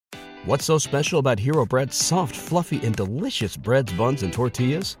What's so special about Hero Bread's soft, fluffy, and delicious breads, buns, and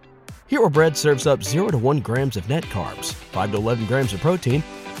tortillas? Hero Bread serves up 0 to 1 grams of net carbs, 5 to 11 grams of protein,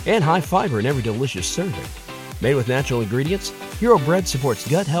 and high fiber in every delicious serving. Made with natural ingredients, Hero Bread supports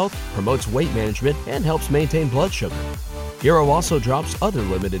gut health, promotes weight management, and helps maintain blood sugar. Hero also drops other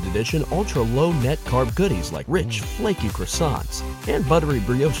limited edition ultra-low net carb goodies like rich, flaky croissants and buttery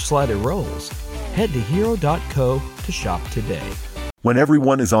brioche slider rolls. Head to hero.co to shop today. When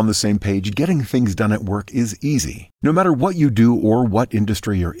everyone is on the same page, getting things done at work is easy. No matter what you do or what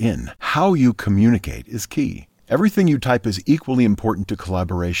industry you're in, how you communicate is key. Everything you type is equally important to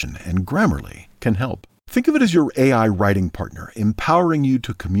collaboration, and Grammarly can help. Think of it as your AI writing partner, empowering you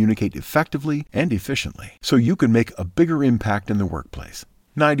to communicate effectively and efficiently so you can make a bigger impact in the workplace.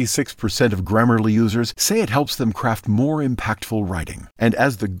 96% of Grammarly users say it helps them craft more impactful writing. And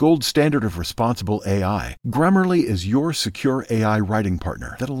as the gold standard of responsible AI, Grammarly is your secure AI writing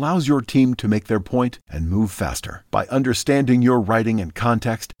partner that allows your team to make their point and move faster. By understanding your writing and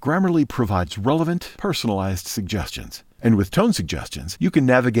context, Grammarly provides relevant, personalized suggestions. And with tone suggestions, you can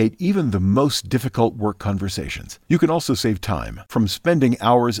navigate even the most difficult work conversations. You can also save time, from spending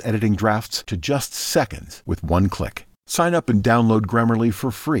hours editing drafts to just seconds with one click. Sign up and download Grammarly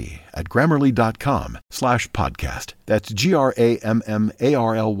for free at Grammarly.com/podcast. That's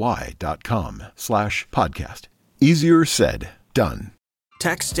GRAMMARLY.com/podcast. Easier said, done.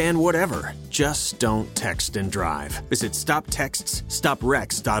 Text and whatever. Just don't text and drive. Visit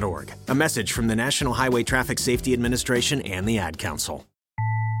StopTextsStopWrecks.org. A message from the National Highway Traffic Safety Administration and the Ad Council.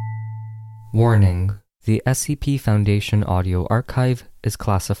 Warning. The SCP Foundation audio archive is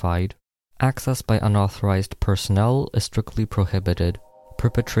classified. Access by unauthorized personnel is strictly prohibited.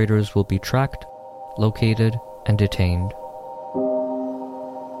 Perpetrators will be tracked, located, and detained.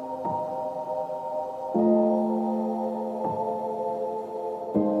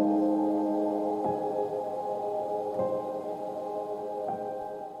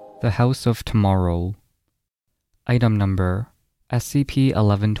 The House of Tomorrow. Item Number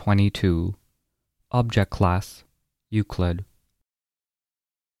SCP-1122. Object Class Euclid.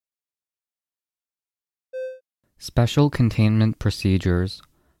 Special Containment Procedures.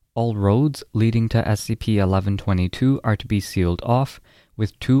 All roads leading to SCP-1122 are to be sealed off,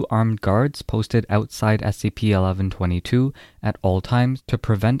 with 2 armed guards posted outside SCP-1122 at all times to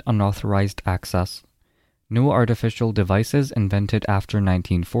prevent unauthorized access. No artificial devices invented after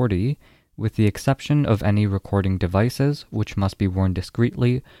 1940, with the exception of any recording devices, which must be worn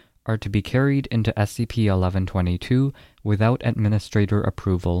discreetly, are to be carried into SCP-1122 without administrator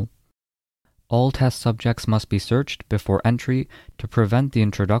approval. All test subjects must be searched before entry to prevent the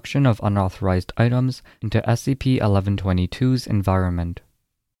introduction of unauthorized items into SCP-1122's environment.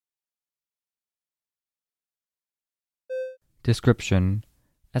 Description: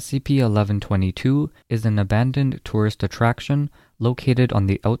 SCP-1122 is an abandoned tourist attraction located on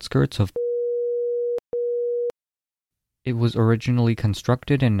the outskirts of. It was originally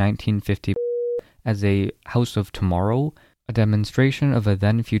constructed in 1950 as a House of Tomorrow, a demonstration of a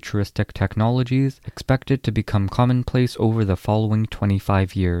then futuristic technologies expected to become commonplace over the following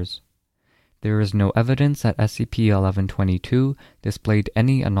 25 years. There is no evidence that SCP-1122 displayed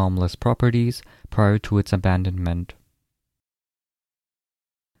any anomalous properties prior to its abandonment.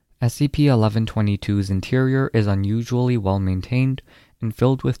 SCP-1122's interior is unusually well maintained and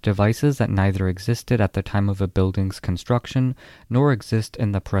filled with devices that neither existed at the time of a building's construction nor exist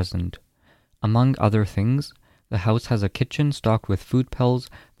in the present. Among other things, the house has a kitchen stocked with food pills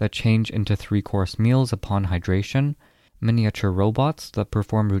that change into 3-course meals upon hydration, miniature robots that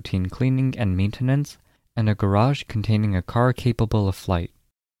perform routine cleaning and maintenance, and a garage containing a car capable of flight.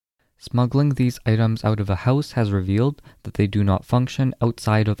 Smuggling these items out of a house has revealed that they do not function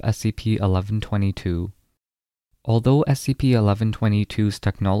outside of SCP-1122. Although SCP-1122's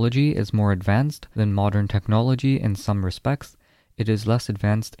technology is more advanced than modern technology in some respects, it is less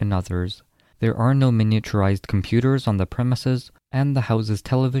advanced in others. There are no miniaturized computers on the premises, and the house's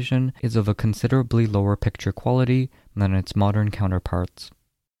television is of a considerably lower picture quality than its modern counterparts.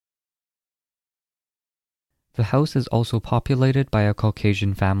 The house is also populated by a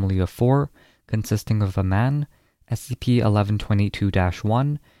Caucasian family of 4, consisting of a man,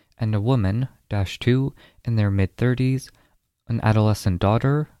 SCP-1122-1, and a woman, -2, in their mid-30s, an adolescent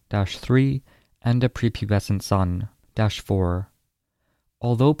daughter, -3, and a prepubescent son, -4.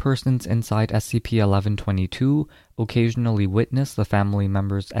 Although persons inside SCP-1122 occasionally witness the family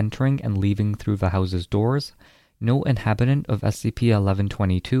members entering and leaving through the house's doors, no inhabitant of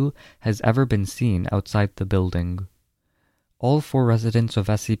SCP-1122 has ever been seen outside the building. All 4 residents of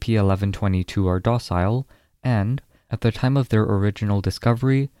SCP-1122 are docile, and, at the time of their original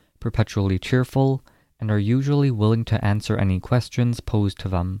discovery, perpetually cheerful, and are usually willing to answer any questions posed to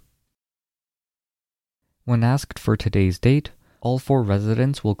them. When asked for today's date, all 4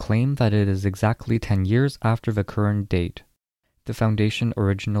 residents will claim that it is exactly 10 years after the current date. The Foundation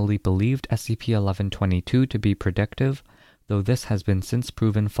originally believed SCP-1122 to be predictive, though this has been since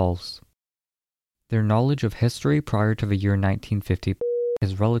proven false. Their knowledge of history prior to the year 1950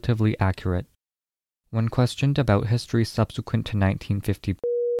 is relatively accurate. When questioned about history subsequent to 1950,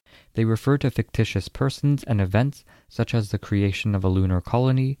 they refer to fictitious persons and events such as the creation of a lunar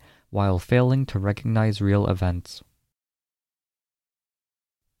colony, while failing to recognize real events.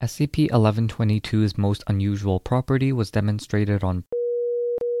 SCP-1122's most unusual property was demonstrated on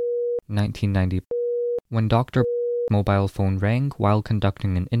 1990 when Dr. mobile phone rang while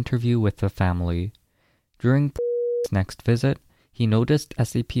conducting an interview with the family. During next visit, he noticed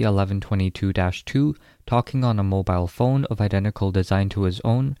SCP-1122-2 talking on a mobile phone of identical design to his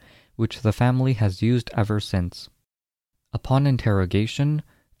own, which the family has used ever since. Upon interrogation,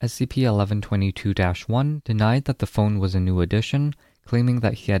 SCP-1122-1 denied that the phone was a new addition, claiming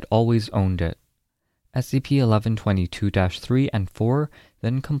that he had always owned it. SCP-1122-3 and 4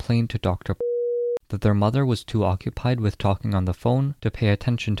 then complained to Dr. that their mother was too occupied with talking on the phone to pay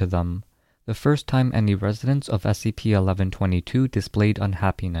attention to them, the first time any residents of SCP-1122 displayed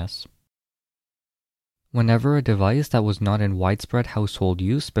unhappiness. Whenever a device that was not in widespread household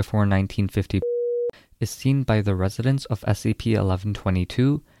use before 1950 is seen by the residents of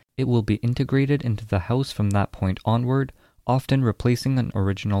SCP-1122, it will be integrated into the house from that point onward, often replacing an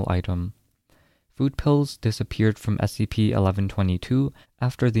original item. Food pills disappeared from SCP-1122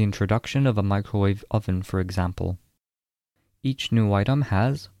 after the introduction of a microwave oven, for example. Each new item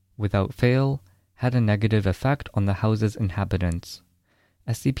has, without fail, had a negative effect on the house's inhabitants.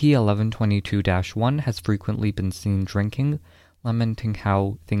 SCP-1122-1 has frequently been seen drinking, lamenting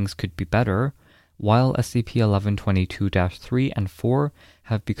how things could be better, while SCP-1122-3 and 4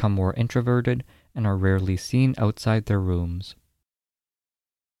 have become more introverted and are rarely seen outside their rooms.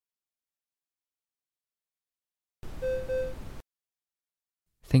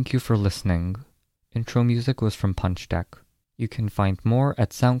 Thank you for listening. Intro music was from Punch Deck. You can find more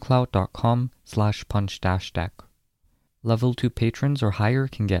at soundcloud.com/punch-deck. Level 2 patrons or higher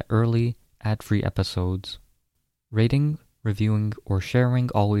can get early, ad-free episodes. Rating, reviewing, or sharing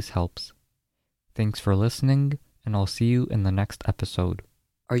always helps. Thanks for listening, and I'll see you in the next episode.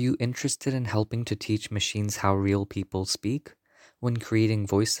 Are you interested in helping to teach machines how real people speak? When creating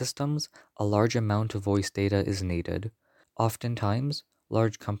voice systems, a large amount of voice data is needed. Oftentimes,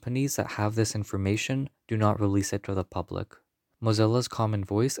 large companies that have this information do not release it to the public. Mozilla's Common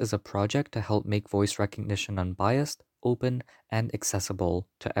Voice is a project to help make voice recognition unbiased, open, and accessible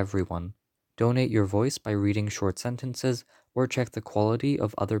to everyone. Donate your voice by reading short sentences or check the quality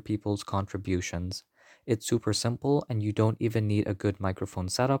of other people's contributions. It's super simple and you don't even need a good microphone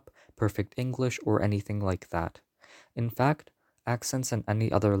setup, perfect English, or anything like that. In fact, accents and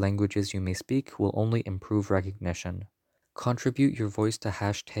any other languages you may speak will only improve recognition. Contribute your voice to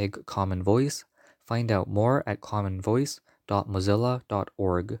 #CommonVoice. Find out more at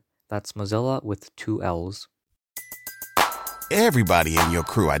commonvoice.mozilla.org. That's Mozilla with 2 L's. Everybody in your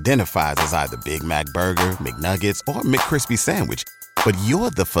crew identifies as either Big Mac Burger, McNuggets, or McCrispy Sandwich. But you're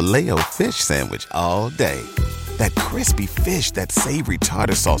the Filet-O-Fish Sandwich all day. That crispy fish, that savory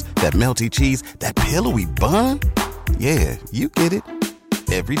tartar sauce, that melty cheese, that pillowy bun. Yeah, you get it.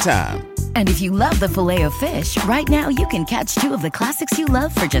 Every time. And if you love the Filet-O-Fish, right now you can catch 2 of the classics you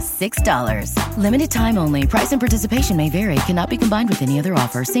love for just $6. Limited time only. Price and participation may vary. Cannot be combined with any other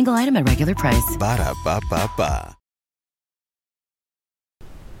offer. Single item at regular price. Ba-da-ba-ba-ba.